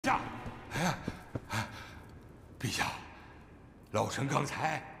陛下，老臣刚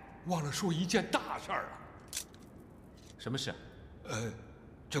才忘了说一件大事儿了。什么事？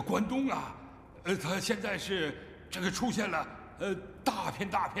这关东啊，他现在是这个出现了大片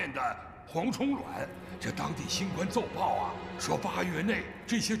的蝗虫卵。这当地新官奏报啊，说8月内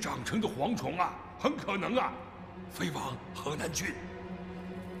这些长成的蝗虫啊，很可能啊飞往河南郡。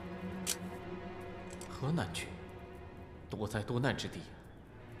河南郡，多灾多难之地。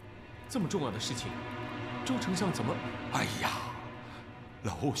这么重要的事情，周丞相怎么？哎呀，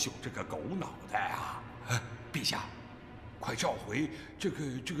老朽这个狗脑袋啊！陛下，快召回这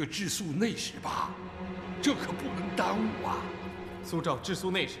个治粟内史吧，这可不能耽误啊！苏召治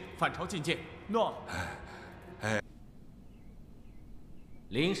粟内史返朝觐见。诺。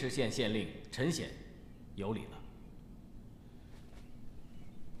临时县县令陈显，有礼了。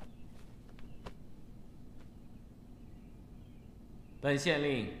本县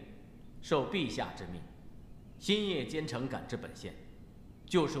令受陛下之命，星夜兼程赶至本县，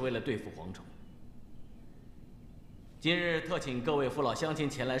就是为了对付蝗虫。今日特请各位父老乡亲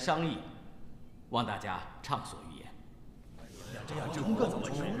前来商议，望大家畅所欲言。这样就个怎么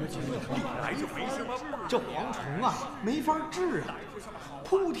治？这蝗虫啊，没法治啊，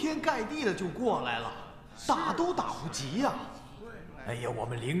铺天盖地的就过来了，打都打不及呀。哎呀，我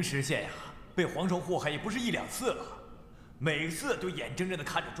们灵石县呀，被蝗虫祸害也不是1、2次了，每次都眼睁睁的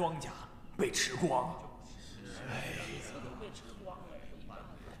看着庄稼被吃光。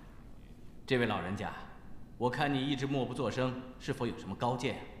这位老人家，我看你一直默不作声，是否有什么高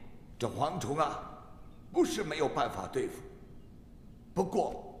见啊？这蝗虫啊，不是没有办法对付，不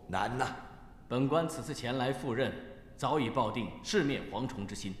过难呐。本官此次前来赴任，早已抱定誓灭蝗虫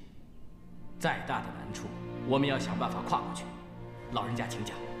之心。再大的难处，我们要想办法跨过去。老人家请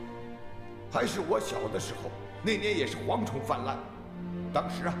讲。还是我小的时候，那年也是蝗虫泛滥，当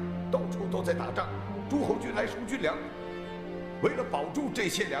时啊，到处都在打仗，诸侯军来收军粮。为了保住这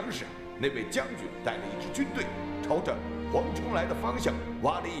些粮食，那位将军带了一支军队，朝着蝗虫来的方向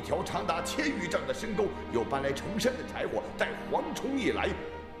挖了一条长达1000余丈的深沟，又搬来成山的柴火，待蝗虫一来，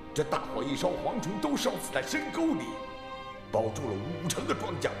这大火一烧，蝗虫都烧死在深沟里，保住了50%的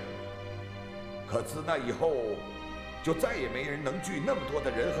庄稼。可自那以后，就再也没人能聚那么多的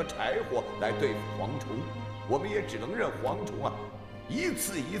人和柴火来对付蝗虫，我们也只能任蝗虫啊一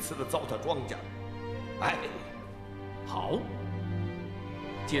次一次的糟蹋庄稼。哎，好，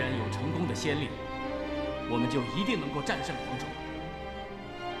既然有成功的先例，我们就一定能够战胜蝗虫。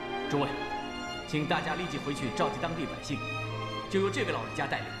诸位，请大家立即回去召集当地百姓，就由这位老人家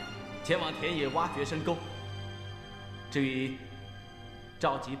带领，前往田野挖掘深沟。至于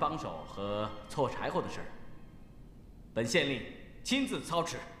召集帮手和凑柴火的事儿，本县令亲自操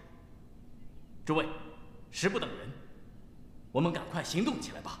持。诸位，时不等人，我们赶快行动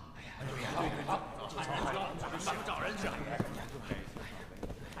起来吧！哎呀，对呀，先找人去。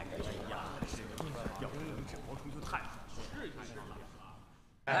要是能治蝗虫就太好，试一试了。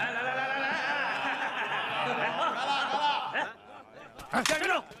来！站住！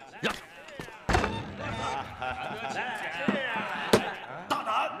呀！大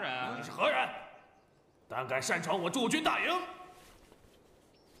胆！你是何人？胆敢擅闯我驻军大营？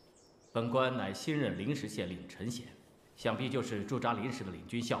本官乃新任临时县令陈显，想必就是驻扎临时的领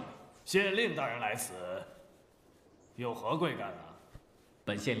军校尉。县令大人来此，有何贵干啊？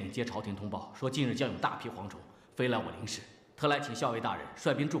本县令接朝廷通报，说近日将有大批蝗虫飞来我临时，特来请校尉大人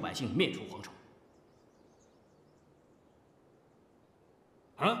率兵助百姓灭除蝗虫。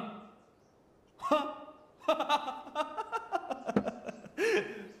啊！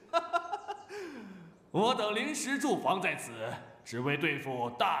我等临时驻防在此，只为对付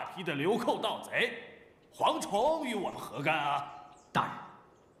大批的流寇盗贼，蝗虫与我们何干啊？大人，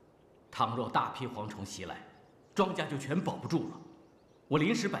倘若大批蝗虫袭来，庄稼就全保不住了，我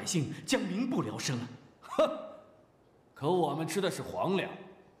临时百姓将民不聊生啊！哼！可我们吃的是皇粮，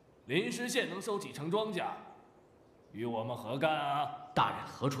临时县能收几成庄稼，与我们何干啊？大人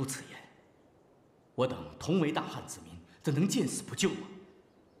何出此言？我等同为大汉子民，怎能见死不救啊？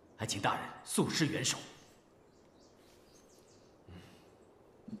还请大人速施援手。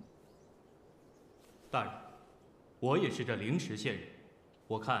大人，我也是这临时县人，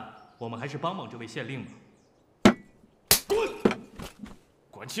我看我们还是帮帮这位县令吧。滚！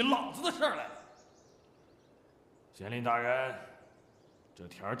管起老子的事儿来！县令大人，这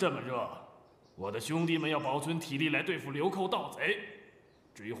天儿这么热，我的兄弟们要保存体力来对付流寇盗贼。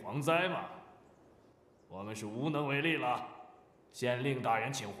至于蝗灾嘛，我们是无能为力了。县令大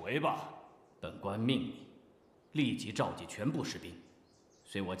人，请回吧。本官命你立即召集全部士兵，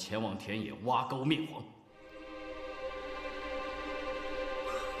随我前往田野挖沟灭蝗。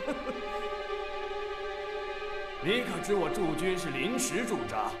你可知我驻军是临时驻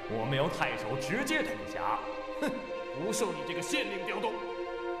扎，我们由太守直接统辖，哼，不受你这个县令调动。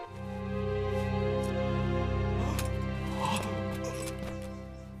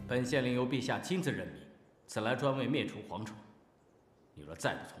本县令由陛下亲自任命，此来专为灭除蝗虫。你若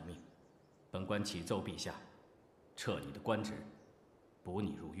再不从命，本官启奏陛下，撤你的官职，补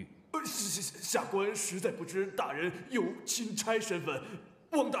你入狱。下官实在不知大人有钦差身份，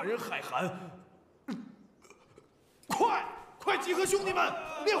望大人海涵。快集合兄弟们，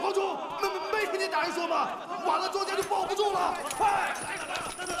灭蝗虫！没听见大人说吗？晚了庄家就保不住了！快！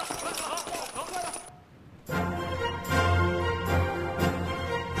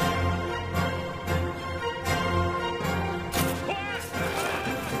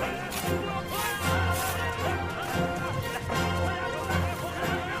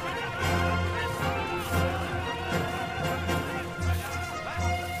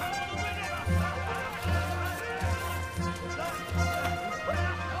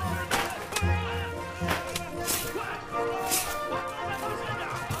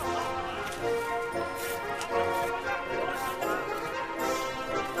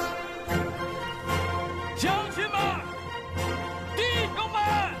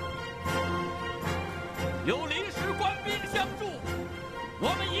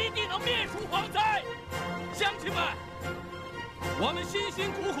我们辛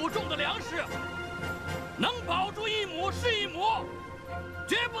辛苦苦种的粮食，能保住一亩是一亩，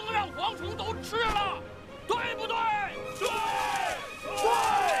绝不能让蝗虫都吃了，对不对？对！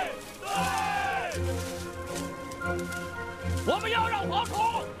我们要让蝗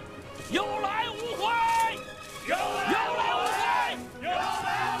虫有来无回，有来无回，有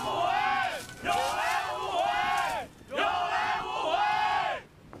来无回，有来无回，有来无回。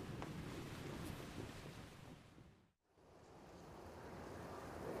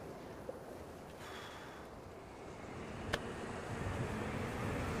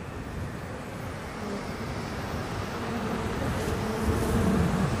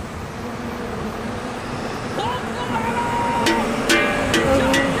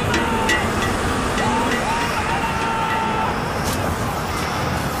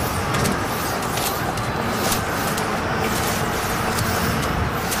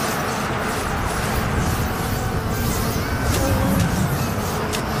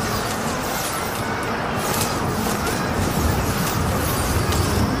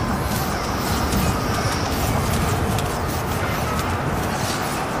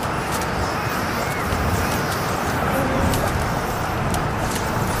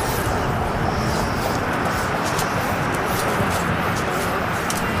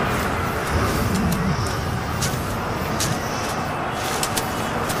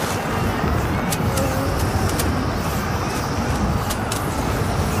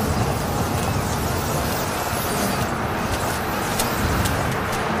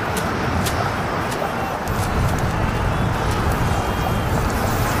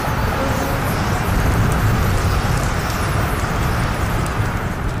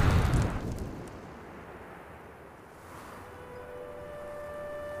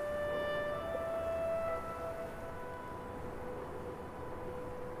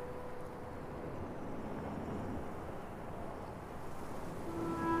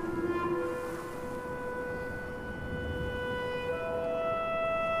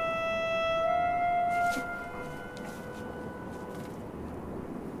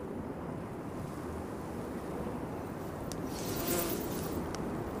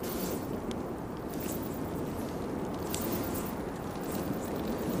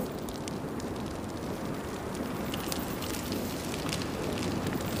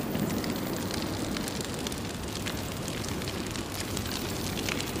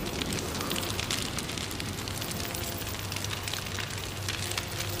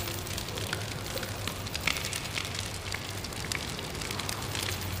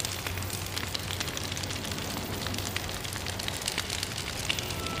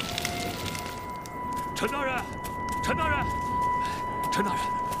陈大人，陈大人，陈大人，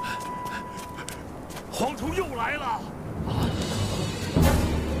蝗虫又来了！啊！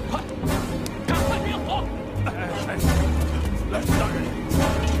快，赶快灭火！来，陈大人，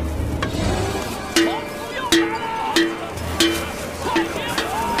蝗虫又来了！快灭火！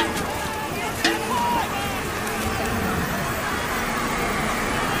快！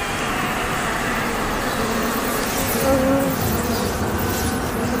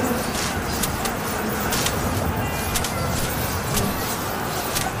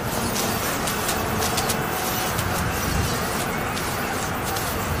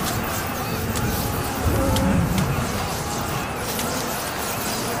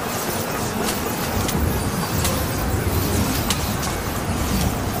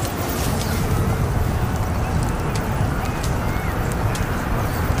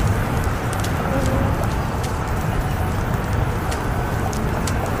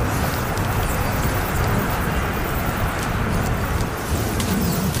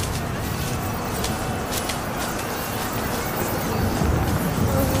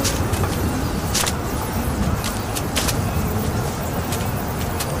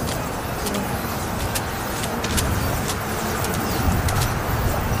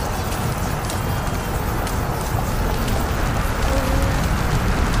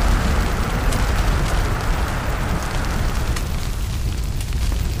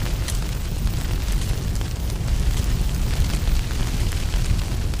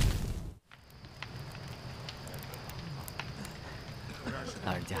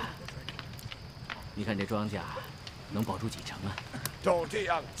庄稼能保住几成啊？照这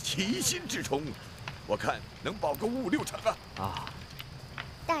样齐心之冲，我看能保个5、6成啊！啊，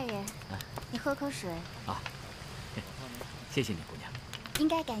大人，你喝口水啊。谢谢你，姑娘。应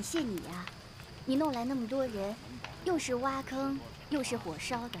该感谢你呀，你弄来那么多人，又是挖坑，又是火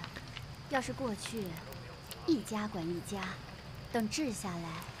烧的。要是过去，一家管一家，等治下来，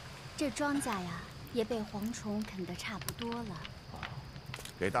这庄稼呀也被蝗虫啃得差不多了。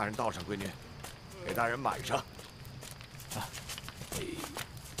给大人倒上，闺女，给大人满上。啊，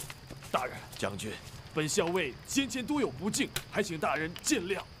大人，将军，本校尉先前多有不敬，还请大人见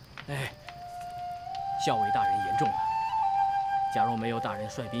谅。哎，校尉大人言重了。假若没有大人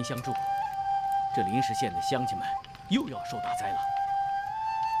率兵相助，这临时县的乡亲们又要受大灾了。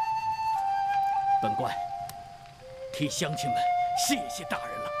本官替乡亲们谢谢大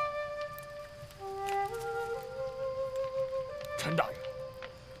人了。陈大人，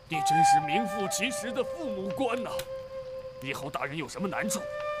你真是名副其实的父母官呐！以后大人有什么难处，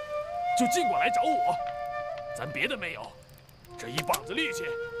就尽管来找我，咱别的没有，这一膀子力气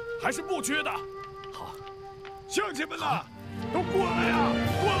还是不缺的。好，乡亲们呐，都过来呀！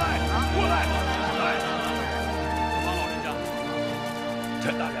过来，过来！来，方老人家，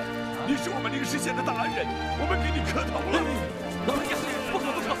陈大人，你是我们临时县的大恩人，我们给你磕头了。老人家，不可！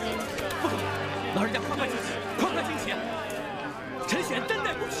老人家快请起，快请起！陈选担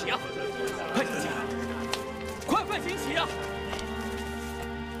待不起啊！快请起！快请起啊！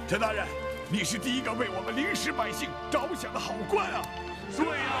陈大人，你是第一个为我们临时百姓着想的好官啊！对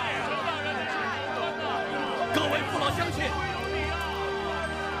呀，陈大人是好官呐！各位父老乡亲，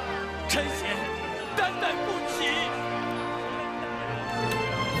陈贤担待不起。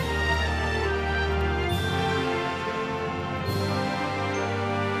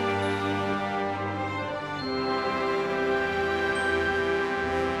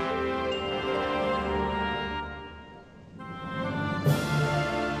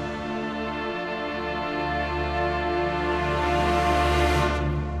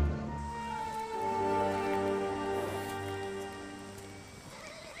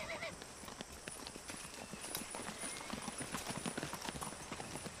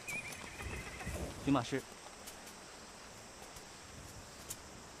军马师，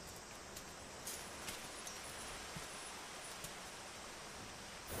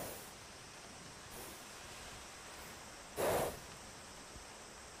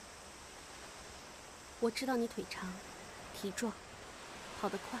我知道你腿长、体壮、跑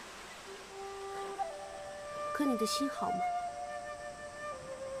得快，可你的心好吗？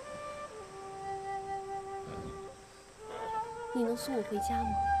你能送我回家吗？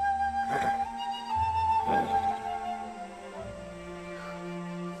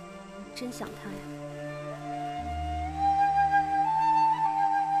真想他呀，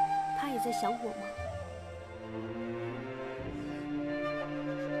他也在想我吗？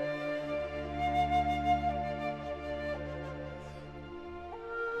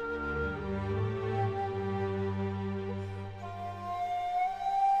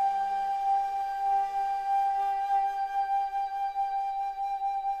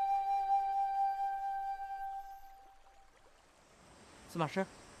司马师，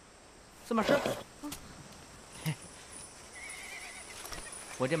司马师，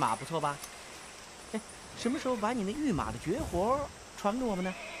我这马不错吧？哎，什么时候把你那御马的绝活传给我们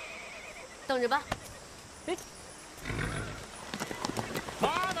呢？等着吧。哎，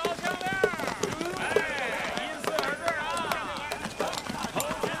马脑项链，哎，因此而至啊！头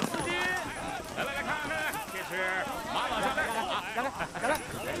巾丝巾，来看看，这是马脑项链啊！来。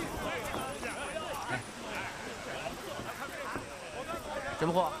什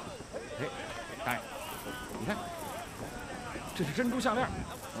么货？哎，大人，你看，这是珍珠项链。啊。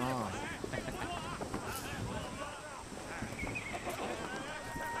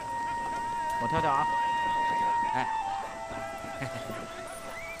我挑挑啊。哎，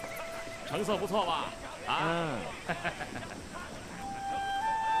成色不错吧？啊。嗯。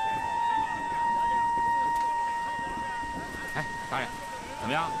哎，大人，怎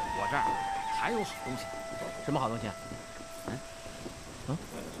么样？我这儿还有好东西。什么好东西啊？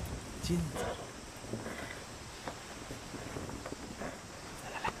金子。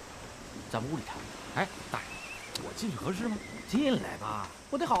来，咱们屋里谈。哎，大人，我进去合适吗？进来吧，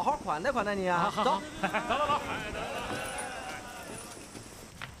我得好好款待款待你啊！走，走。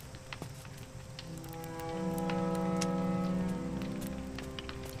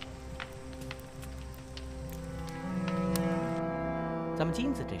咱们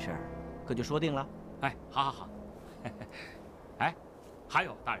金子这事儿可就说定了。哎，好。哎，还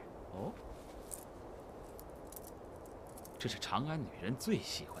有大人。哦，这是长安女人最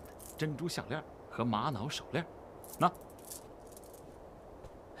喜欢的珍珠项链和和玛瑙手链。那，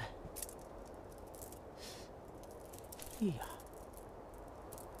哎呀，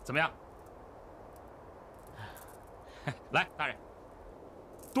怎么样？来，大人，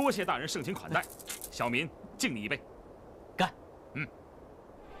多谢大人盛情款待，小民敬你一杯。干！嗯。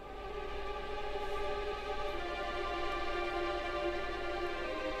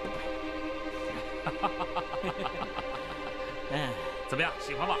怎么样，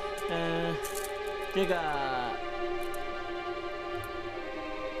喜欢吧？这个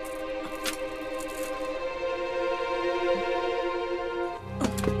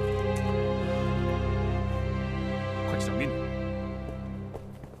快小民。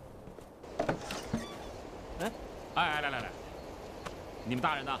来，你们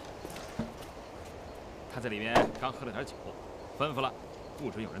大人呢？他在里面刚喝了点酒，吩咐了，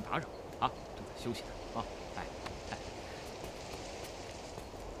不准有人打扰啊，正在休息呢啊。哎。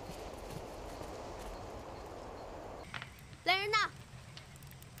来人呐！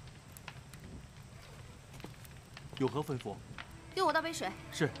有何吩咐？给我倒杯水。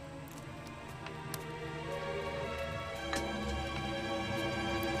是。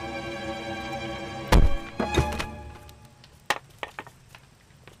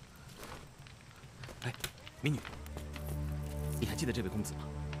哎，美女，你还记得这位公子吗？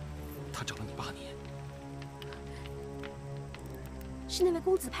他找了你8年。是那位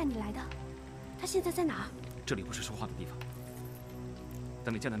公子派你来的，他现在在哪儿？这里不是说话的地方。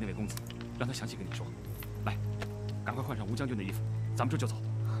等你见到那位公子，让他详细跟你说。来，赶快换上吴将军的衣服，咱们这就走。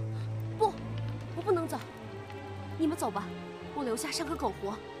不，我不能走。你们走吧，我留下像个苟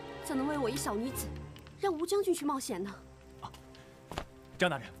活，怎能为我一小女子，让吴将军去冒险呢？张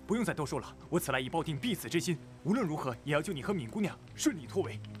大人，不用再多说了，我此来已抱定必死之心，无论如何也要救你和敏姑娘顺利脱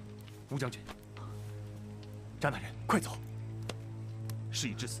围。吴将军，张大人，快走！事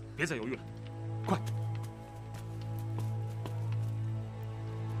已至此，别再犹豫了，快！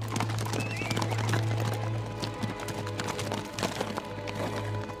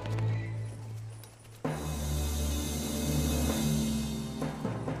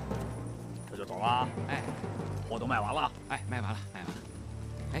这就走了？哎，货都卖完了？哎，卖完了。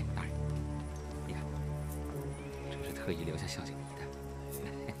哎，大人，你看，这是特意留下孝敬你的。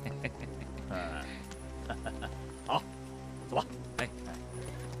好，走吧。哎，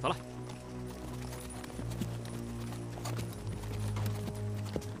走了。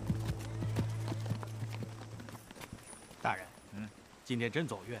大人，今天真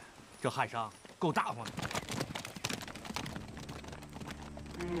走运，这汉商够大方的。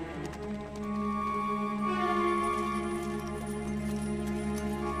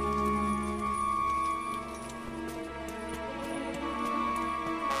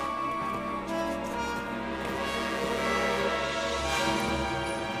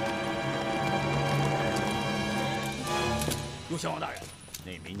襄王大人，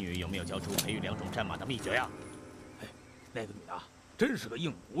那美女有没有交出培育2种战马的秘诀呀？哎，那个女的真是个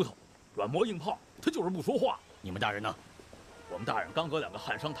硬骨头，软磨硬泡，她就是不说话。你们大人呢？我们大人刚和2个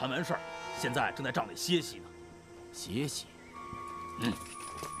汉商谈完事儿，现在正在帐里歇息呢。歇息？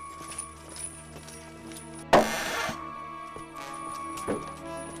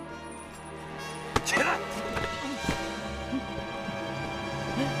起来！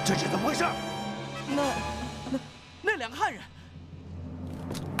这是怎么回事？那2个汉人，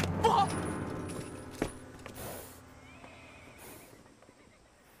不好！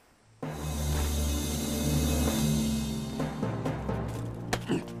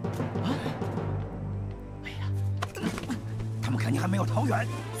他们看你还没有逃远，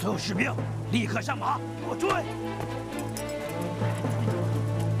所有士兵立刻上马，给我追！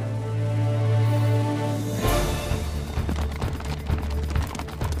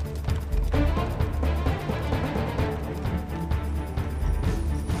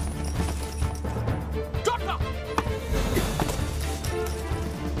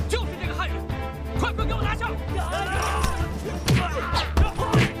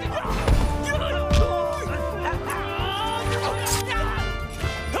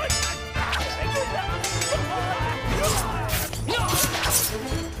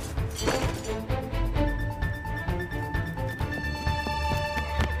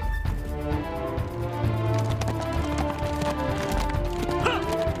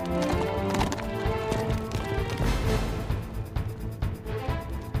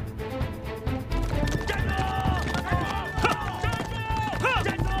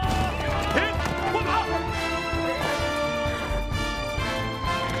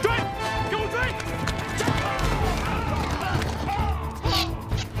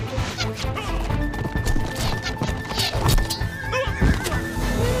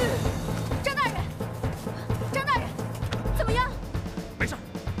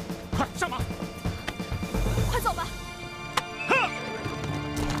快上马！快走吧！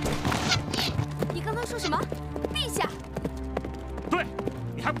你刚刚说什么？陛下？对，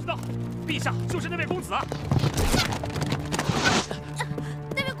你还不知道，陛下就是那位公子啊！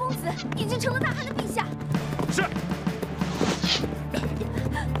那位公子已经成了大汉的陛下。是。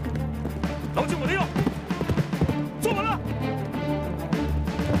牢记我的要。 坐稳了！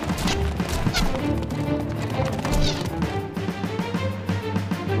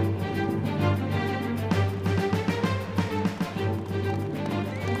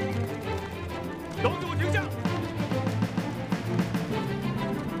都给我停下！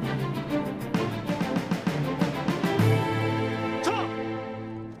撤！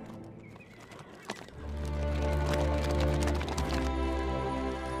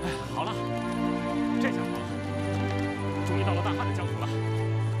哎，好了，这下好了。 终于到了大汉的疆土了，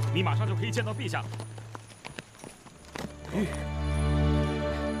你马上就可以见到陛下了。玉，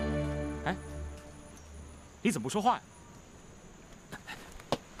哎，你怎么不说话呀？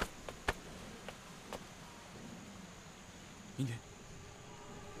明女，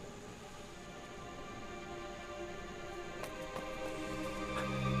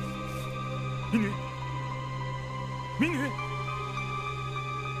明女，明女，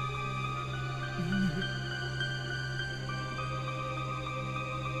明女。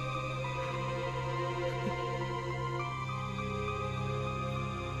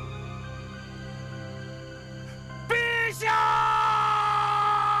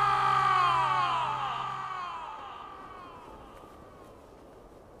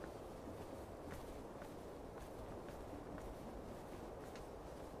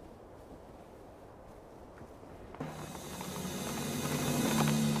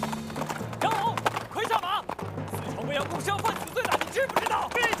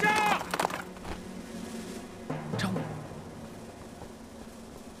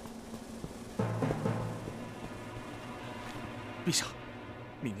 陛下，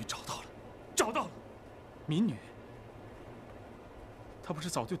民女找到了，找到了。民女，她不是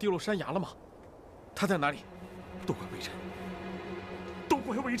早就跌落山崖了吗？她在哪里？都怪微臣，都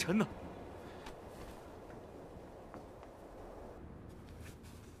怪微臣呢。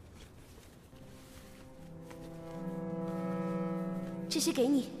这些给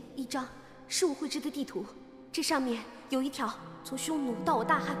你，一张是我绘制的地图，这上面有一条从匈奴到我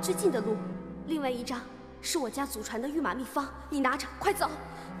大汉最近的路，另外一张。 是我家祖传的御马秘方，你拿着，快走，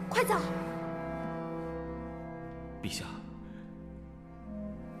快走！陛下，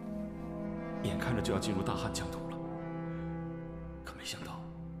眼看着就要进入大汉疆土了，可没想到，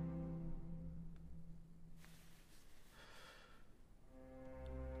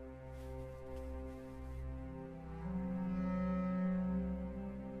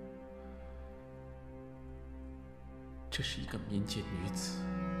这是一个民间女子。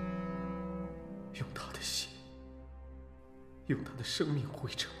 用他的血，用他的生命汇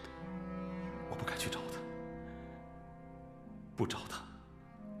成的。我不敢去找他，不找他，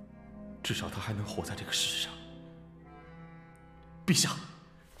至少他还能活在这个世上。陛下，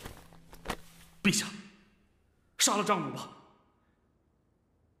陛下，杀了张武吧！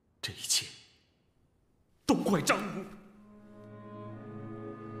这一切都怪张武。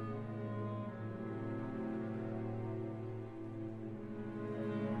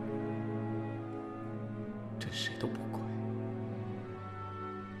 谁都不怪，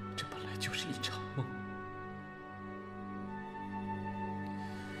这本来就是一场梦。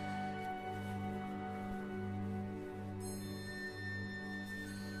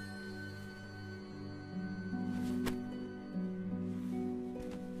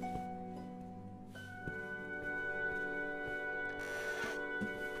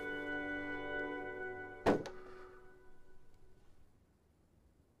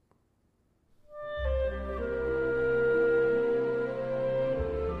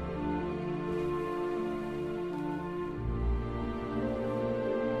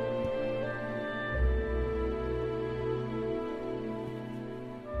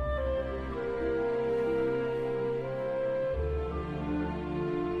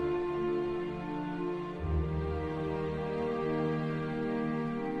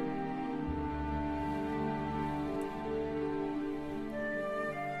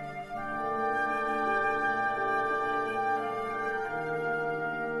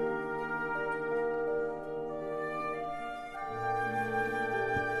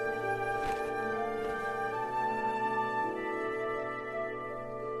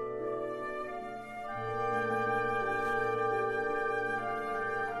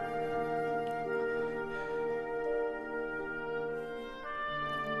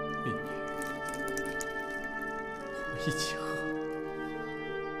一起喝。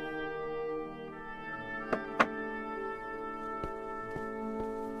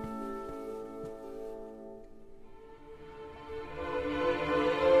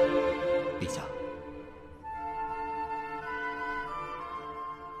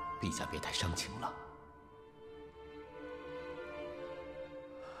陛下别太伤情了。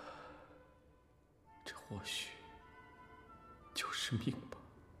这或许就是命吧。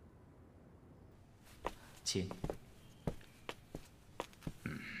请。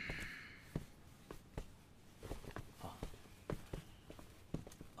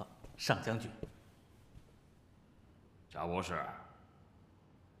上将军。贾博士，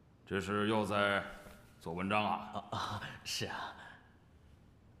这是又在做文章啊？是啊。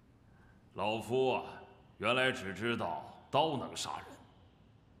老夫啊，原来只知道刀能杀人，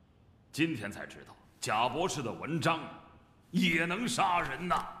今天才知道贾博士的文章也能杀人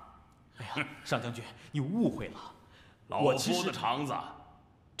呐！哎呀，上将军，你误会了。老夫的肠子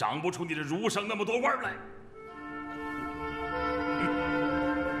长不出你这儒生那么多味儿来。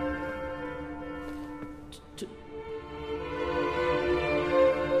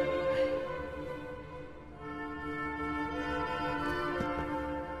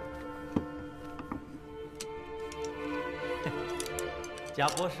贾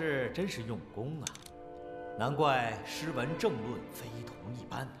博士真是用功啊，难怪诗文政论非同一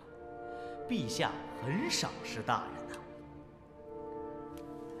般呢。陛下很赏识大人呐。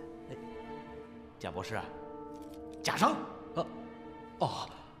贾博士，贾生，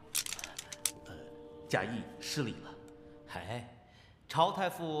贾谊失礼了。朝太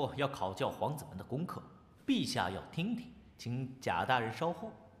傅要考教皇子们的功课，陛下要听听，请贾大人稍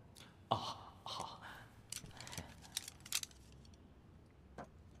后。好。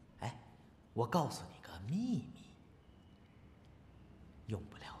我告诉你个秘密，用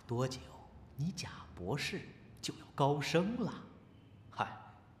不了多久，你贾博士就要高升了。嗨，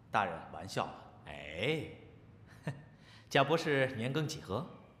大人玩笑了。贾博士年庚几何？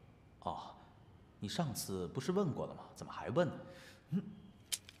你上次不是问过了吗？怎么还问呢？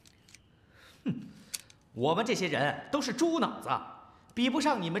我们这些人都是猪脑子，比不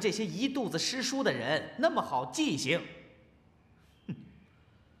上你们这些一肚子诗书的人那么好记性。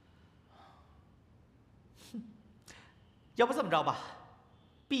要不这么着吧，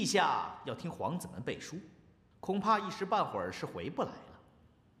陛下要听皇子们背书，恐怕一时半会儿是回不来了。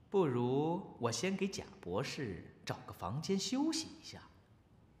不如我先给贾博士找个房间休息一下，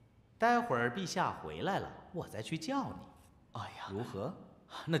待会儿陛下回来了，我再去叫你。如何？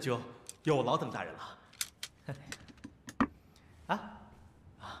那就有劳邓大人了。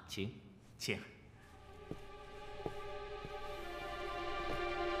请。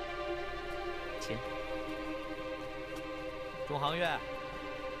中行院，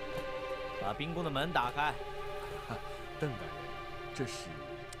把冰宫的门打开。邓大人，这是……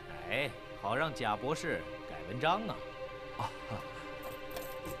好让贾博士改文章啊。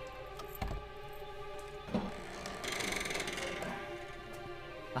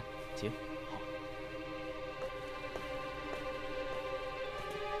请。好。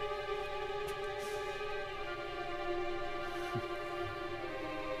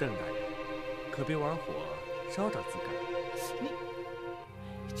邓大人，可别玩火，烧着自干。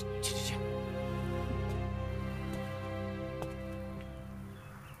去。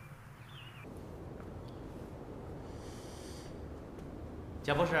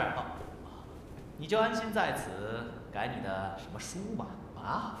贾博士，你就安心在此改你的什么书吧。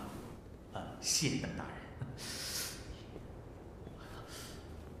谢邓大人。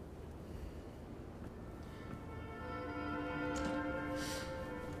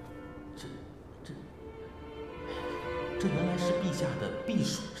这原来是陛下的避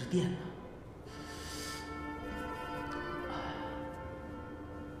暑之殿呢。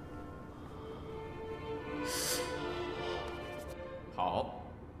好，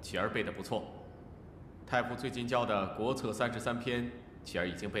启儿背得不错。太傅最近教的国策33篇，启儿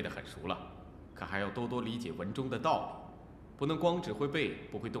已经背得很熟了，可还要多多理解文中的道理，不能光只会背，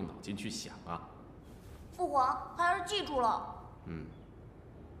不会动脑筋去想啊。父皇，孩儿记住了。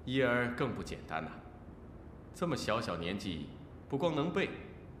一儿更不简单呐。这么小年纪，不光能背，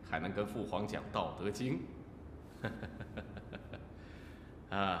还能跟父皇讲《道德经》。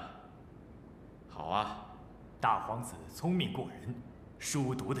好啊，大皇子聪明过人，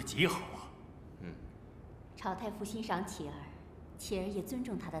书读得极好啊。朝太傅欣赏启儿，启儿也尊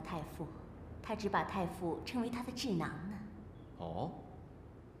重他的太傅，他只把太傅称为他的智囊呢。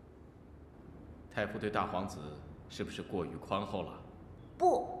太傅对大皇子是不是过于宽厚了？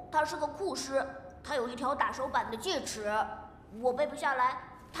不，他是个酷师，他有一条打手板的戒尺，我背不下来，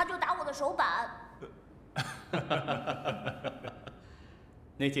他就打我的手板。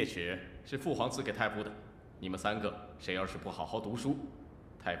那戒尺是父皇赐给太傅的，你们3个谁要是不好好读书，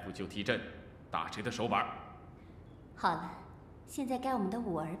太傅就替朕打谁的手板。好了，现在该我们的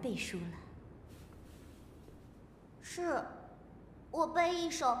五儿背书了。是，我背一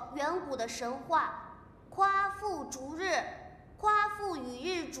首远古的神话：夸父逐日，夸父与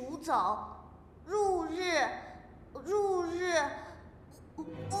日逐走，入日，入日。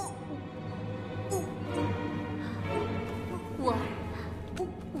我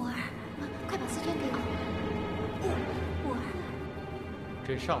儿，快把丝绢给我。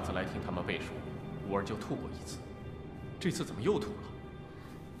朕上次来听他们背书，五儿就吐过一次，这次怎么又吐了？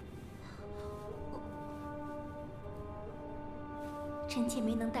臣妾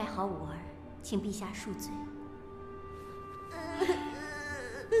没能带好五儿，请陛下恕罪。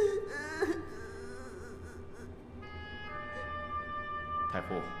太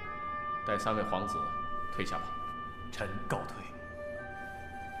傅，带3位皇子退下吧。臣告退。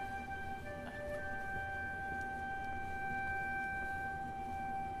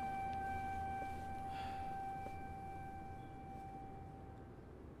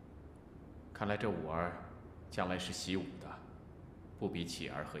看来这五儿将来是习武的，不比启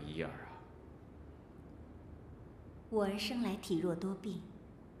儿和一儿啊。五儿生来体弱多病，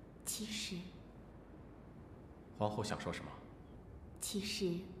其实皇后想说什么？其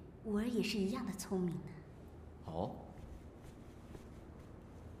实五儿也是一样的聪明呢。哦。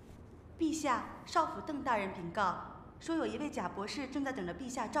陛下，少府邓大人禀告，说有一位贾博士正在等着陛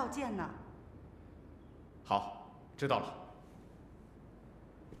下召见呢。好，知道了。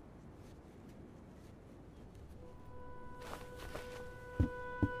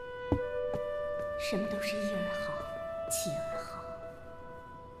什么都是一儿好，启儿好。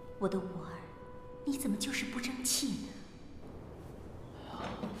我的五儿，你怎么就是不争气呢？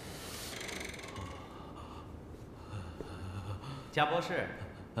贾博士，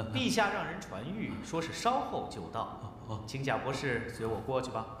陛下让人传谕，说是稍后就到，请贾博士随我过去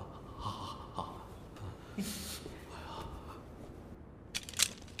吧。好。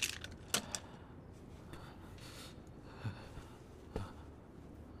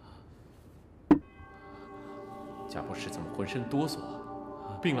贾博士怎么浑身哆嗦？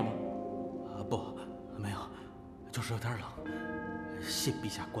病了吗？不，没有，就是有点冷。谢陛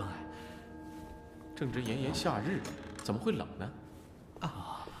下关爱。正值炎炎夏日，怎么会冷呢？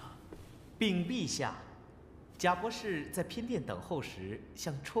禀陛下，贾博士在偏殿等候时，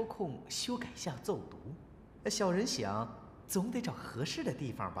想抽空修改下奏读。小人想，总得找合适的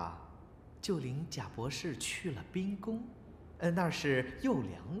地方吧，就领贾博士去了冰宫。那是又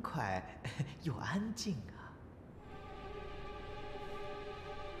凉快又安静啊。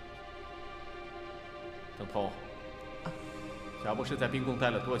邓通，贾博士在冰宫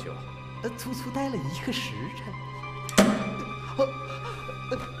待了多久？足足待了1个时辰。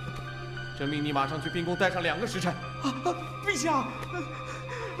朕命你马上去冰宫待上2个时辰。陛下，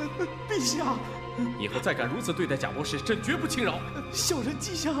陛下，以后再敢如此对待贾博士，朕绝不轻饶。小人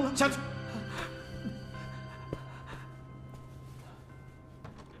记下了。下去。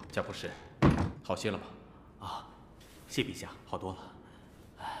贾博士，好些了吗？谢陛下，好多了。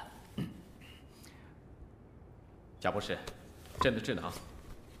贾博士，朕的智囊，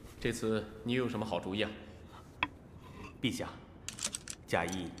这次你有什么好主意啊？陛下，贾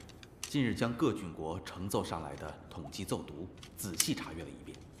谊近日将各郡国呈奏上来的统计奏读仔细查阅了一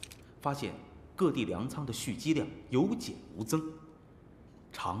遍，发现各地粮仓的蓄积量有减无增。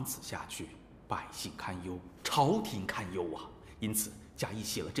长此下去，百姓堪忧，朝廷堪忧啊！因此，贾谊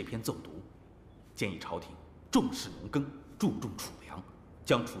写了这篇奏读，建议朝廷重视农耕，注重储粮，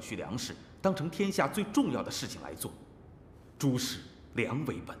将储蓄粮食当成天下最重要的事情来做。诸事粮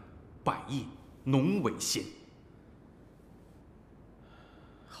为本，百业农为先。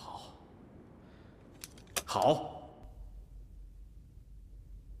好。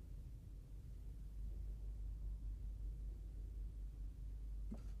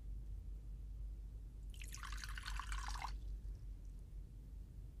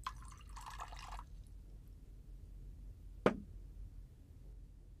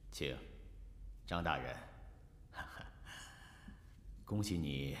请，张大人，恭喜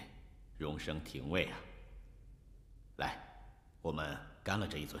你荣升廷尉啊！来，我们干了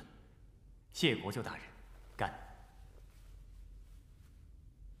这一尊。谢国舅大人，干。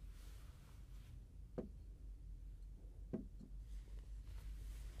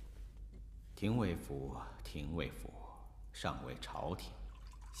廷尉府，廷尉府，上为朝廷，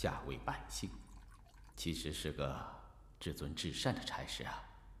下为百姓，其实是个至尊至善的差事啊。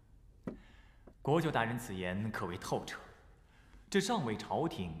国舅大人此言可谓透彻。这上为朝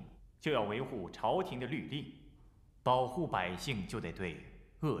廷，就要维护朝廷的律令，保护百姓就得对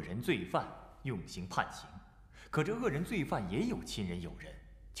恶人罪犯用刑判刑。可这恶人罪犯也有亲人友人，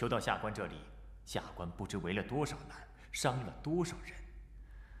求到下官这里，下官不知为了多少难，伤了多少人。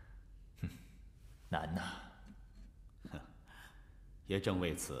难呐！也正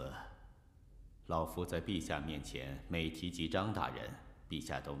为此，老夫在陛下面前每提及张大人，陛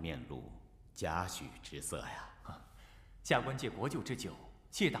下都面露嘉许之色呀。下官借国舅之酒，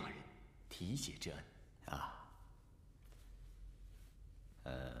谢大人提携之恩。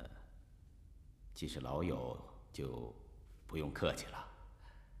既是老友，就不用客气了。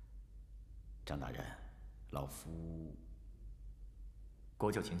张大人，老夫……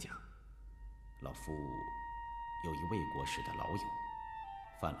国舅请讲。老夫有一魏国时的老友，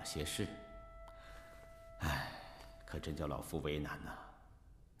犯了些事，可真叫老夫为难呐。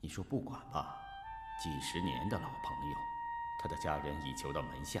你说不管吧，几十年的老朋友，他的家人已求到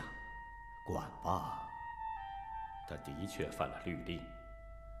门下；管吧，他的确犯了律令，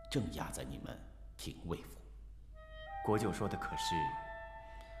正押在你们廷尉府。国舅说的可是？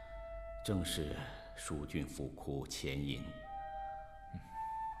正是蜀郡府库钱银。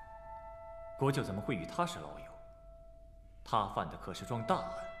国舅怎么会与他是老友？他犯的可是桩大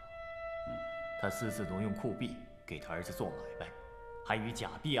案。他私自挪用库币给他儿子做买卖，还与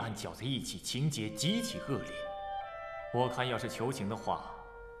假币案搅在一起，情节极其恶劣。我看要是求情的话，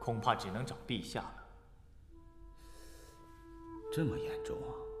恐怕只能找陛下了。这么严重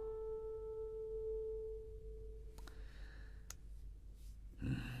啊？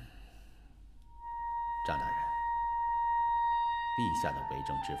张大人，陛下的为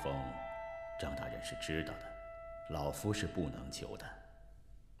政之风，张大人是知道的，老夫是不能求的。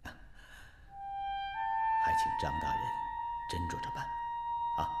还请张大人斟酌着办，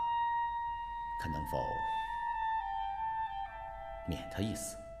看能否免他一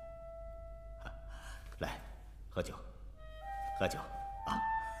死。来，喝酒，喝酒啊！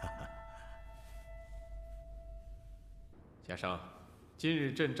家生，今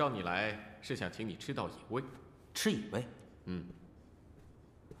日朕召你来，是想请你吃道野味。吃野味？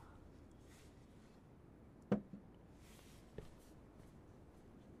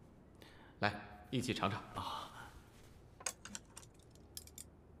来，一起尝尝啊。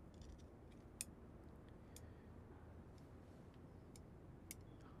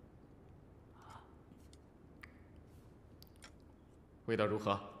味道如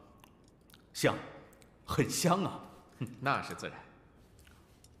何？香，很香啊。那是自然。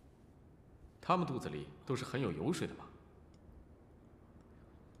他们肚子里都是很有油水的嘛。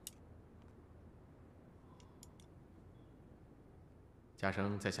家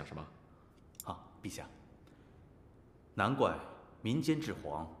生在想什么？陛下，难怪民间治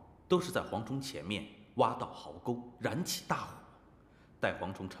蝗都是在蝗虫前面挖到壕沟，燃起大火，待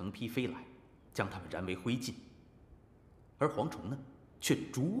蝗虫成批飞来，将它们燃为灰烬。而蝗虫呢，却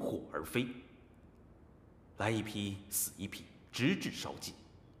逐火而飞，来一批死一批，直至烧尽。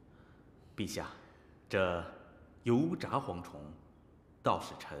陛下，这油炸蝗虫，倒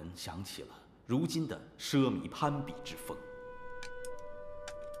使臣想起了如今的奢靡攀比之风。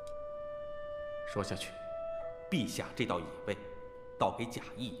说下去，陛下这道野味，倒给贾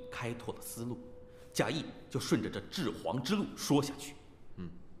谊开拓了思路，贾谊就顺着这治蝗之路说下去。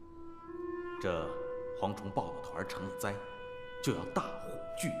这蝗虫抱了团成了灾，就要大火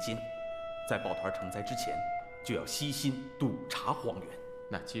巨歼，在抱团成灾之前，就要悉心督察荒原。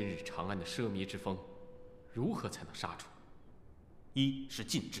那今日长安的奢靡之风，如何才能杀除？一是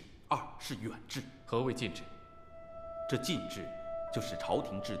禁制，二是远制。何谓禁制？这禁制就是朝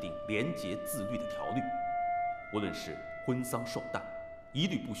廷制定廉洁自律的条律，无论是婚丧寿诞，一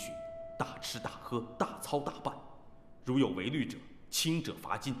律不许大吃大喝、大操大办。如有违律者，轻者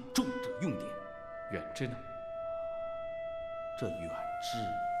罚金，重者用典。远制呢？这远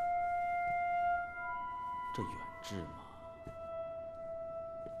制嘛，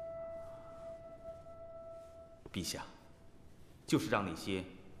陛下，就是让那些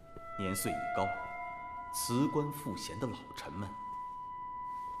年岁已高、辞官赋闲的老臣们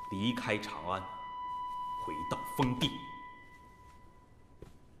离开长安，回到封地。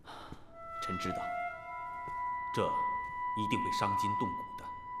臣知道，这一定会伤筋动骨的。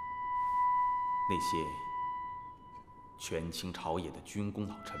那些权倾朝野的军功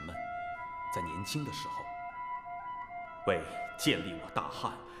老臣们，在年轻的时候，为建立我大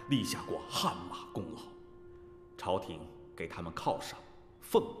汉立下过汗马功劳，朝廷给他们犒赏、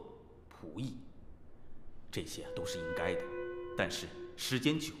俸仆役，这些都是应该的。但是时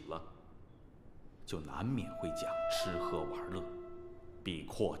间久了，就难免会讲吃喝玩乐，必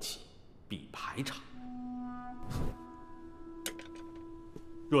阔气，必排场。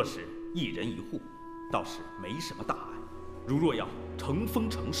若是一人一户，倒是没什么大碍；若要成风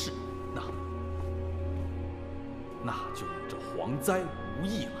成市，那就与这蝗灾无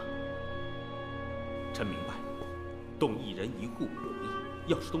异了。臣明白，动一人一户容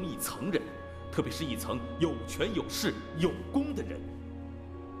易，要是动一层人，特别是一层有权有势有功的人，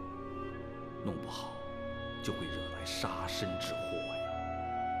弄不好就会惹来杀身之祸呀。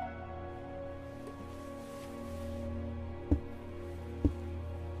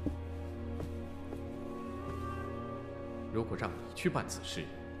如果让你去办此事，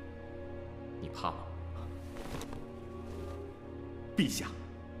你怕吗？陛下，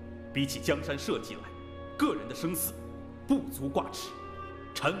比起江山社稷来，个人的生死不足挂齿，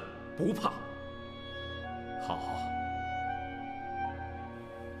臣不怕。好。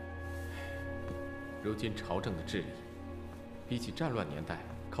如今朝政的治理，比起战乱年代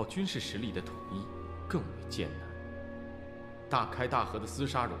靠军事实力的统一更为艰难。大开大合的厮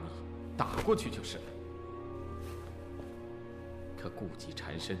杀容易，打过去就是了。可顾及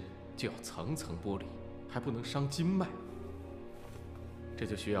缠身，就要层层剥离，还不能伤筋脉。这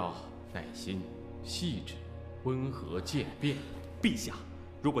就需要耐心、细致、温和渐变。陛下，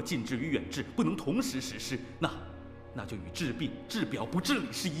如果近治与远治不能同时实施，那就与治病治表不治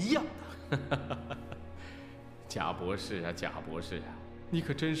理是一样的。贾博士啊，贾博士啊，你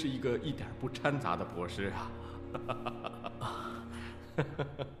可真是一个一点不掺杂的博士啊！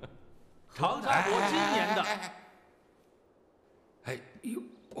长沙国今年的。哎呦，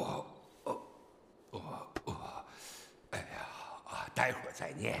哎呀待会儿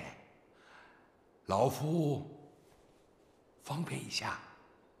再念。老夫方便一下，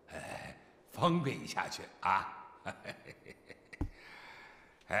方便一下去啊。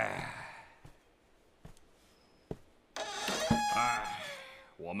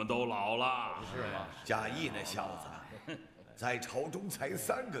我们都老了，是吗？贾谊那小子，在朝中才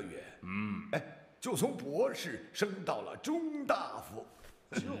3个月，就从博士升到了中大夫，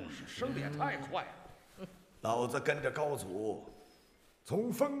就是升得也太快了。老子跟着高祖，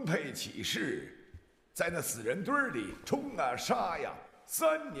从分配起事，在那死人堆里冲啊杀呀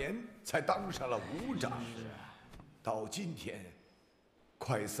，3年才当上了武长。到今天，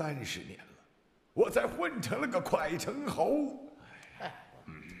快30年了，我才混成了个快成侯。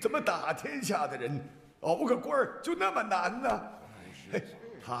怎么打天下的人熬个官儿就那么难呢？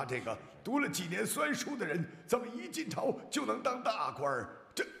他这个读了几年酸书的人，怎么一进朝就能当大官儿？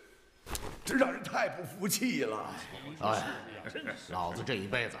这让人太不服气了。老子这一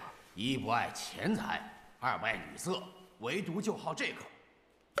辈子一不爱钱财，二不爱女色，唯独就好这个。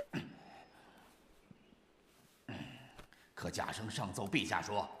可贾生上奏陛下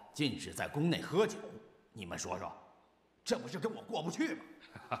说禁止在宫内喝酒，你们说说，这不是跟我过不去吗？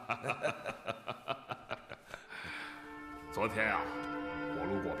昨天啊，我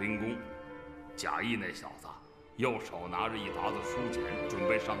路过兵宫，贾谊那小子右手拿着一沓子书钱，准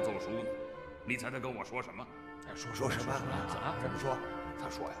备上奏书呢。你猜他跟我说什么？说什么？怎么说？他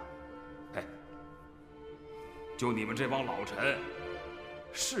说呀，就你们这帮老臣，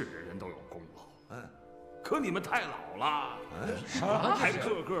是人人都有功劳，可你们太老了，还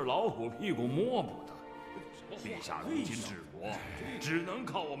个个老虎屁股摸不得。陛下如今治国，只能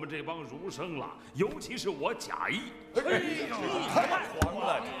靠我们这帮儒生了，尤其是我贾谊。太狂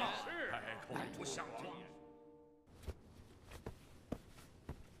了！不像话。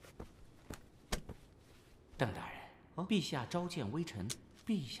邓大人，陛下召见微臣，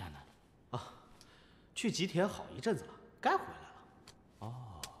陛下呢？去吉田好一阵子了，该回来了。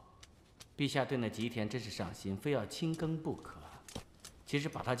陛下对那吉田真是上心，非要亲耕不可。其实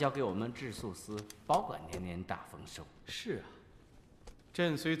把它交给我们治粟司，保管年年大丰收。是啊，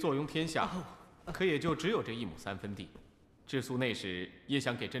朕虽坐拥天下，可也就只有这1亩3分地。治粟内史也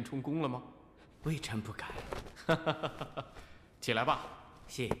想给朕充公了吗？微臣不敢。起来吧。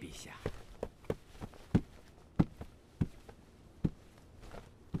谢陛下。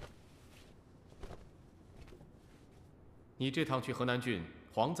你这趟去河南郡，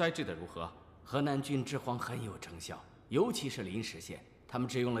蝗灾治得如何？河南郡治蝗很有成效，尤其是临时县。他们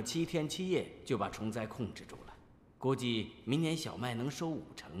只用了7天7夜就把虫灾控制住了，估计明年小麦能收5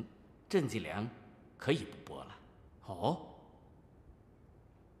成，赈济粮可以不拨了。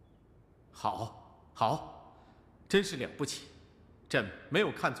好，真是了不起，朕没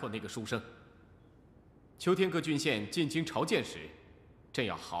有看错那个书生。秋天各郡县进京朝见时，朕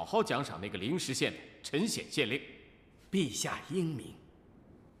要好好奖赏那个临时县的陈显县令。陛下英明。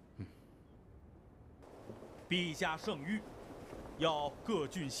陛下圣谕。要各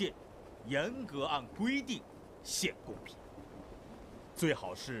郡县严格按规定献贡品，最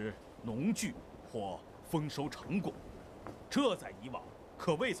好是农具或丰收成果，这在以往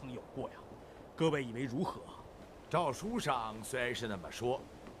可未曾有过呀。各位以为如何？诏书上虽然是那么说，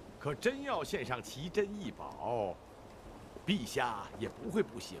可真要献上奇珍异宝，陛下也不会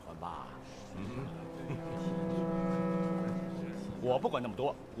不喜欢吧？我不管那么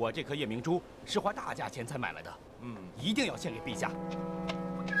多，我这颗夜明珠是花大价钱才买来的，一定要献给陛下。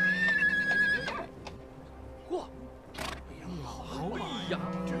嚯！哎呀，好呀！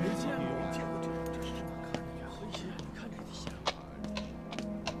这没见过，这是什么？看着呀，你看这线。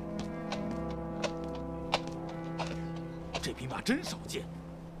这匹马真少见，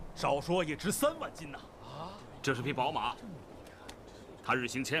少说也值3万斤呐！啊，这是匹宝马，它日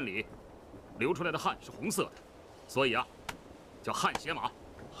行千里，流出来的汗是红色的，所以啊，叫汗血马。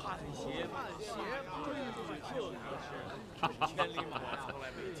汗血马，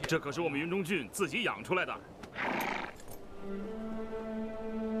这可是我们云中郡自己养出来的。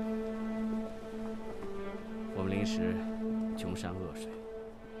我们临时穷山恶水，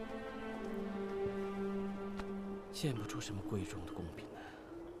献不出什么贵重的贡品来。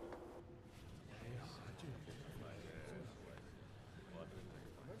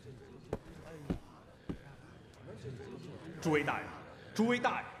诸位大人，诸位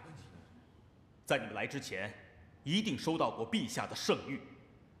大人，在你们来之前，一定收到过陛下的圣谕，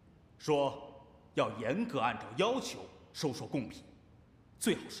说要严格按照要求收受贡品，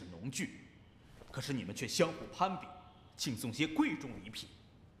最好是农具。可是你们却相互攀比，请送些贵重礼品，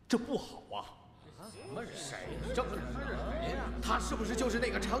这不好啊！谁？这是谁呀？他是不是就是那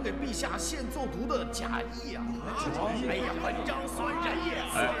个常给陛下献奏读的贾谊呀？哎呀，本章损人也！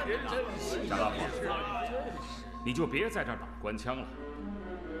哎，贾大夫，你就别在这儿打官腔了。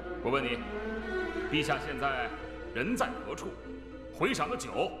我问你，陛下现在人在何处？回赏的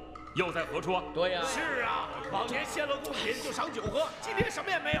酒又在何处？对呀，是啊，往年献了贡品就赏酒喝，今天什么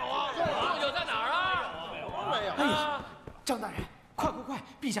也没有啊！酒在哪儿啊？没有。哎呀，张大人，快！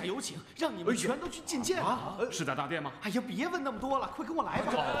陛下有请，让你们全都去觐见啊！是在大殿吗？哎呀，别问那么多了，快跟我来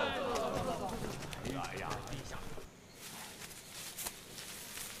吧！哎呀，陛下。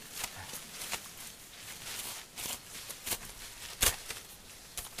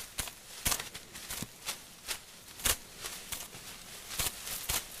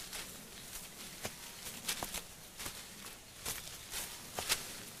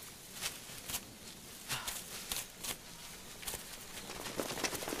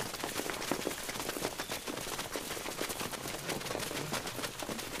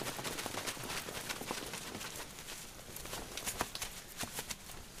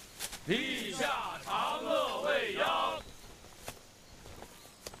陛下长乐未央。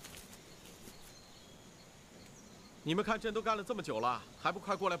你们看朕都干了这么久了，还不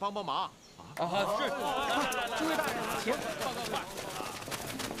快过来帮帮忙？是。诸位大人，请。快！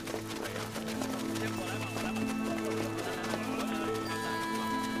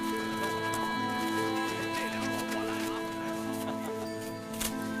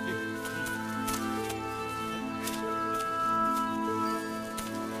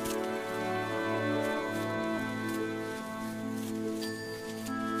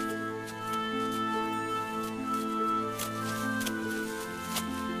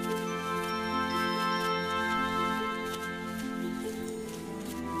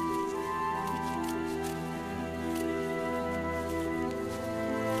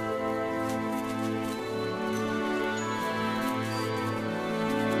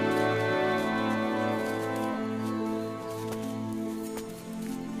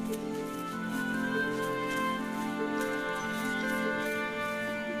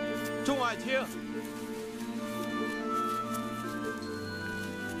众爱卿，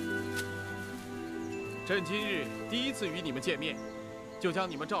朕今日第一次与你们见面，就将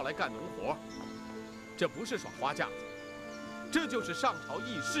你们召来干农活，这不是耍花架子，这就是上朝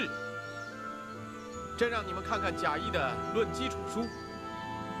议事。朕让你们看看贾谊的《论基础书》，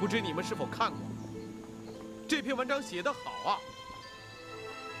不知你们是否看过？这篇文章写得好啊！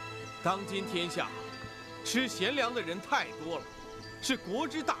当今天下，吃贤粮的人太多了，是国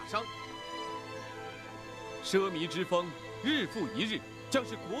之大伤。奢靡之风日复一日，将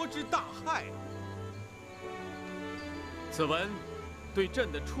是国之大害。此文对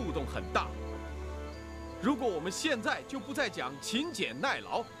朕的触动很大。如果我们现在就不再讲勤俭耐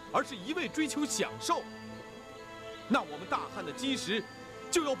劳，而是一味追求享受，那我们大汉的基石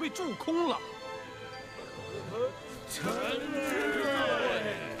就要被蛀空了。臣之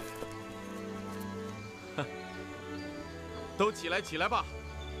罪。都起来，起来吧！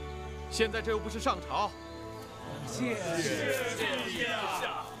现在这又不是上朝。谢陛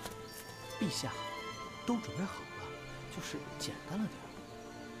下。陛下，都准备好了，就是简单了点。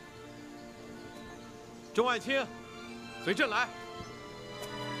众爱卿，随朕来。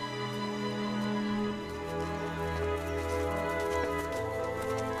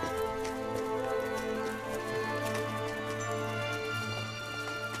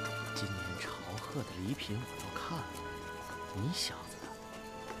今年朝贺的礼品我都看了，你小子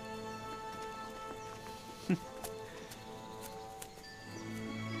的！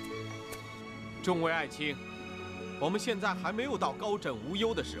众位爱卿，我们现在还没有到高枕无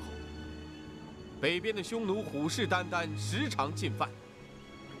忧的时候。北边的匈奴虎视眈眈，时常进犯。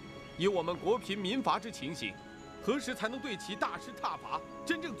以我们国贫民乏之情形，何时才能对其大施挞伐，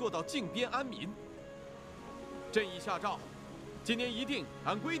真正做到靖边安民？朕已下诏，今年一定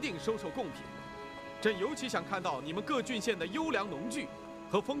按规定收受贡品。朕尤其想看到你们各郡县的优良农具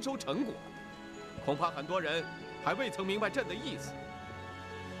和丰收成果。恐怕很多人还未曾明白朕的意思。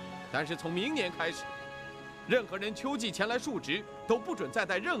但是从明年开始，任何人秋季前来述职，都不准再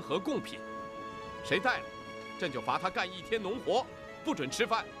带任何贡品。谁带了，朕就罚他干1天农活，不准吃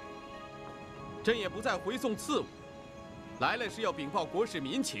饭。朕也不再回送赐物，来了是要禀报国事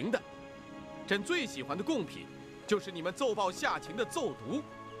民情的。朕最喜欢的贡品，就是你们奏报下情的奏读。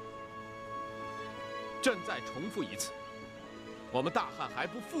朕再重复一次，我们大汉还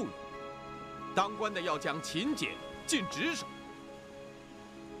不富裕，当官的要讲勤俭，尽职守。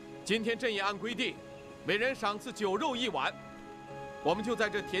今天朕也按规定，每人赏赐酒肉1碗，我们就在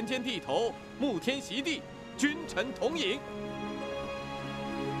这田间地头、沐天席地，君臣同饮。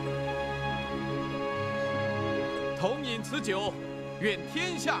同饮此酒，愿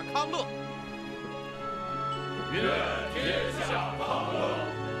天下康乐。愿天下康乐。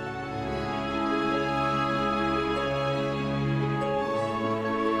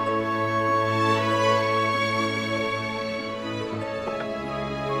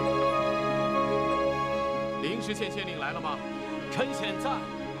临时县县令来了吗？臣显在。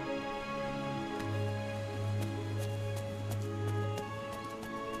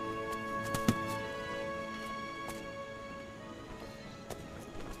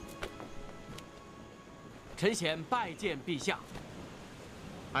臣显拜见陛下。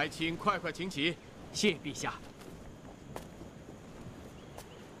爱卿快快请起。谢陛下。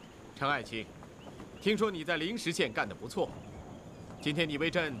陈爱卿，听说你在灵石县干得不错，今天你为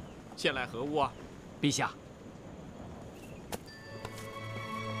朕献来何物啊？陛下，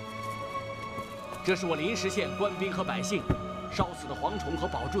这是我临时县官兵和百姓烧死的蝗虫和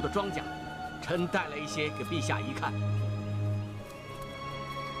保住的庄稼，臣带来一些给陛下一看。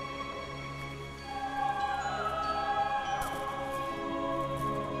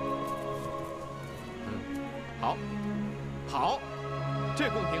好，好，这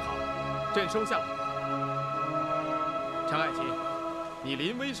贡品好，朕收下了。陈爱卿，你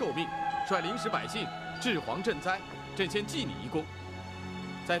临危受命，率临时百姓治蝗赈灾，朕先记你一功。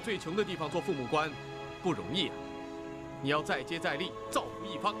在最穷的地方做父母官，不容易啊！你要再接再厉，造福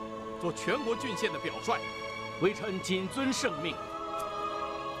一方，做全国郡县的表率。微臣谨遵圣命。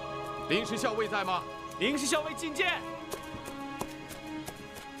临时校尉在吗？临时校尉觐见。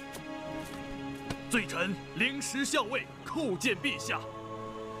罪臣临时校尉叩见陛下。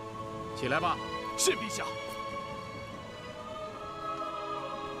起来吧。是陛下。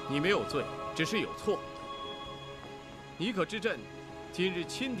你没有罪，只是有错。你可知朕今日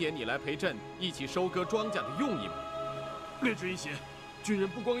钦点你来陪朕一起收割庄稼的用意吗？略知一些。军人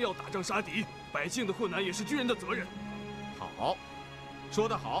不光要打仗杀敌，百姓的困难也是军人的责任。好，说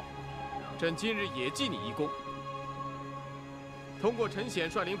得好，朕今日也记你一功。通过陈显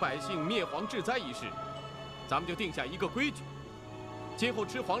率领百姓灭蝗治灾一事，咱们就定下一个规矩：今后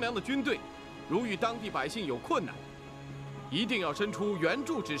吃皇粮的军队，如遇当地百姓有困难，一定要伸出援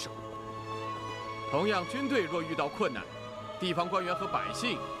助之手。同样，军队若遇到困难，地方官员和百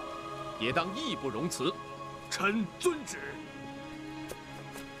姓也当义不容辞。臣遵旨。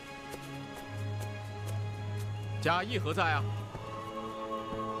贾谊何在啊？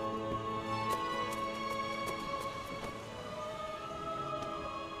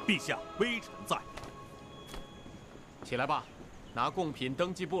陛下，微臣在。起来吧，拿贡品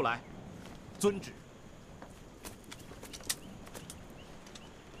登记簿来。遵旨。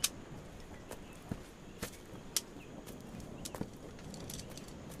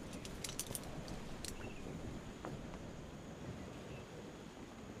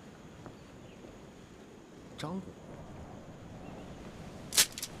张武，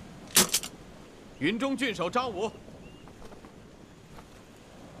云中郡守张武。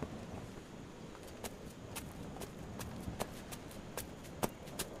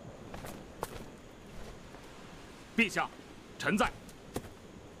陛下，臣在。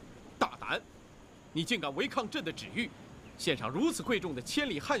大胆！你竟敢违抗朕的旨谕，献上如此贵重的千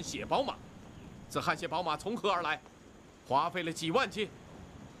里汗血宝马。此汗血宝马从何而来？花费了几万金。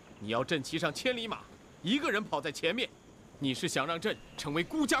你要朕骑上千里马，一个人跑在前面，你是想让朕成为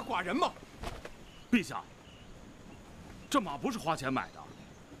孤家寡人吗？陛下，这马不是花钱买的，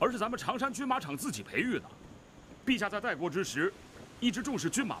而是咱们常山军马场自己培育的。陛下在代国之时，一直重视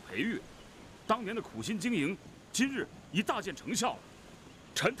军马培育，当年的苦心经营，今日已大见成效了。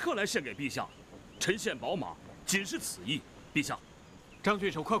臣特来献给陛下，臣献宝马，仅是此意。陛下，张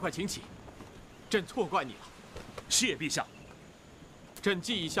郡守，快请起，朕错怪你了。谢陛下。朕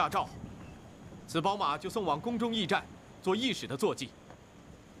既已下诏，此宝马就送往宫中驿站，做驿使的坐骑。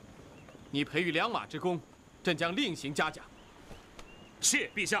你培育良马之功，朕将另行嘉奖。谢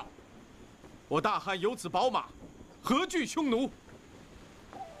陛下。我大汉有此宝马，何惧匈奴？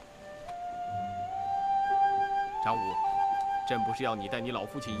张武，朕不是要你带你老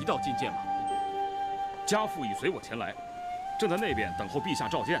父亲一道觐见吗？家父已随我前来，正在那边等候陛下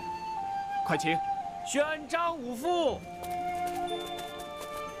召见。快请。宣张武父。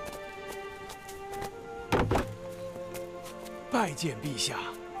拜见陛下。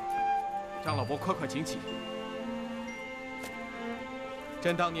张老伯，快请起。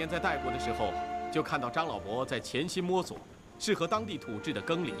朕当年在代国的时候，就看到张老伯在潜心摸索适合当地土质的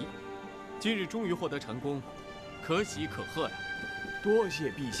耕犁，今日终于获得成功，可喜可贺呀！多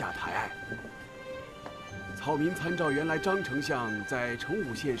谢陛下抬爱。草民参照原来张丞相在成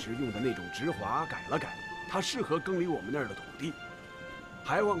武县时用的那种植华改了改，它适合耕犁我们那儿的土地，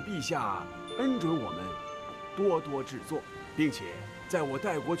还望陛下恩准我们多多制作，并且在我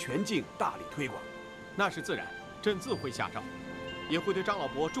代国全境大力推广。那是自然，朕自会下诏，也会对张老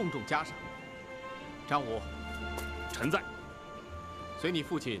伯重重嘉赏。张武，臣在。随你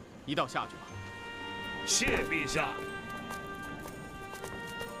父亲一道下去吧。谢陛下。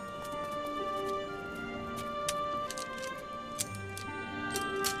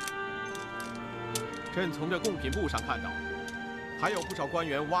朕从这贡品簿上看到，还有不少官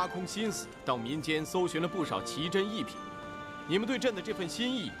员挖空心思到民间搜寻了不少奇珍异品。你们对朕的这份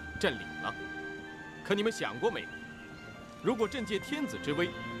心意，朕领了。可你们想过没有？如果朕借天子之威，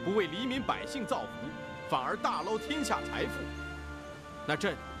不为黎民百姓造福，反而大捞天下财富，那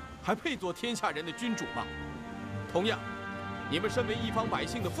朕还配做天下人的君主吗？同样，你们身为一方百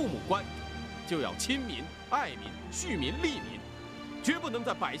姓的父母官，就要亲民、爱民、恤民、利民，绝不能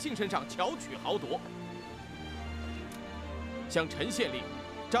在百姓身上巧取豪夺。像陈县令、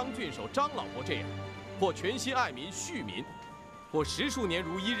张郡守、张老伯这样，或全心爱民恤民，或10数年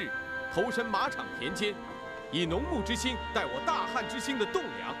如一日，投身马场田间，以农牧之心待我大汉之心的栋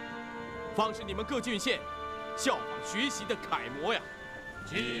梁，方是你们各郡县效仿学习的楷模呀！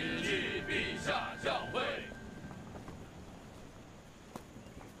谨记陛下教诲。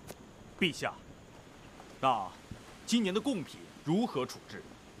陛下，那今年的贡品如何处置？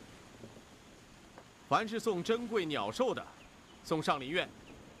凡是送珍贵鸟兽的，送上林苑；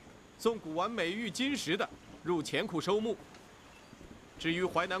送古玩美玉金石的，入钱库收目。至于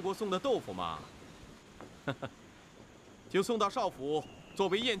淮南国送的豆腐嘛，就送到少府，作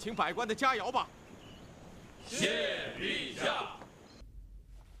为宴请百官的佳肴吧。谢陛下。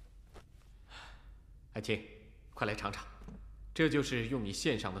爱卿，快来尝尝，这就是用你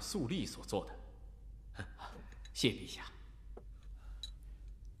献上的素栗所做的。谢陛下。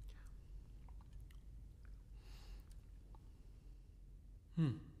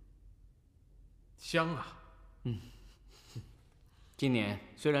香啊。今年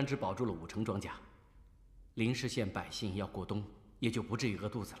虽然只保住了5成庄稼，临时县百姓要过冬也就不至于饿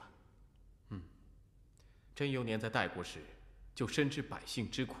肚子了。朕幼年在代国时，就深知百姓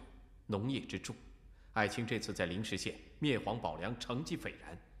之苦，农业之重。爱卿这次在临时县灭蝗保粮，成绩斐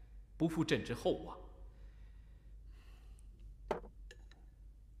然，不负朕之厚望。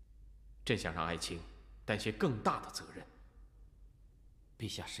朕想让爱卿担些更大的责任。陛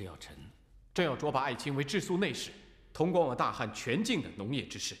下是要臣？朕要擢拔爱卿为治粟内史，统管我大汉全境的农业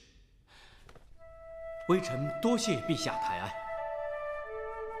之事。微臣多谢陛下抬爱。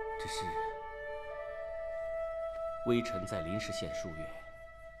只是微臣在临时县数月，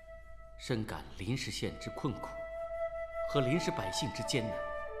深感临时县之困苦和临时百姓之艰难，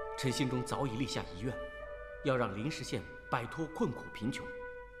臣心中早已立下遗愿，要让临时县摆脱困苦贫穷，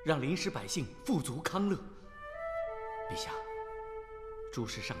让临时百姓富足康乐。陛下，诸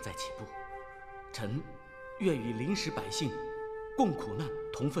事尚在起步，臣愿与临时百姓共苦难，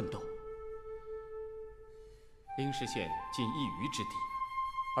同奋斗。临时县近一隅之地，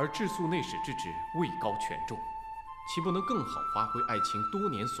而治粟内史之职位高权重，岂不能更好发挥爱卿多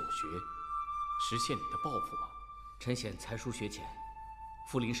年所学，实现你的抱负吗？臣显才疏学浅，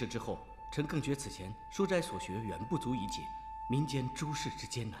赴临时之后，臣更觉此前书斋所学远不足以解民间诸事之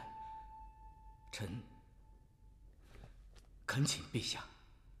艰难。臣恳请陛下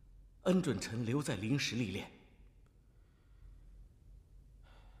恩准臣留在临时历练。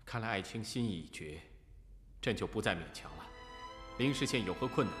看来爱卿心意已决，朕就不再勉强了。临时县有何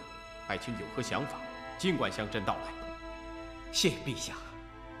困难，爱卿有何想法，尽管相朕到来。谢陛下。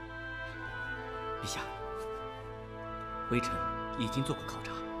陛下，微臣已经做过考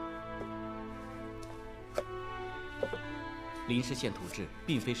察，临时县土质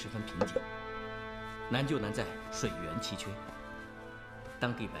并非十分贫瘠，难就难在水源奇缺。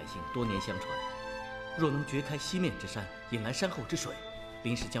当地百姓多年相传，若能掘开西面之山，引来山后之水，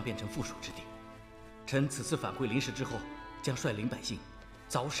临时将变成富庶之地。臣此次返回临时之后，将率领百姓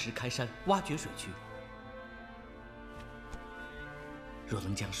凿石开山，挖掘水渠。若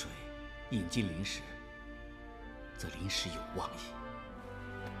能将水引进临时，则临时有望矣。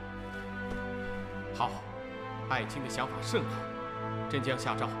好，爱卿的想法甚好。朕将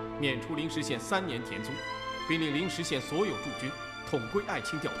下诏免除临时县3年田租，并令临时县所有驻军统归爱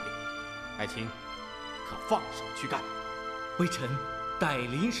卿调配。爱卿可放手去干。微臣代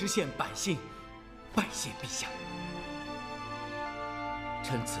临时县百姓拜谢陛下。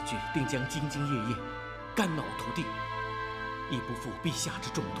臣此举定将兢兢业业，肝脑涂地，亦不负陛下之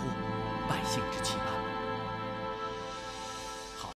重托，百姓之期盼。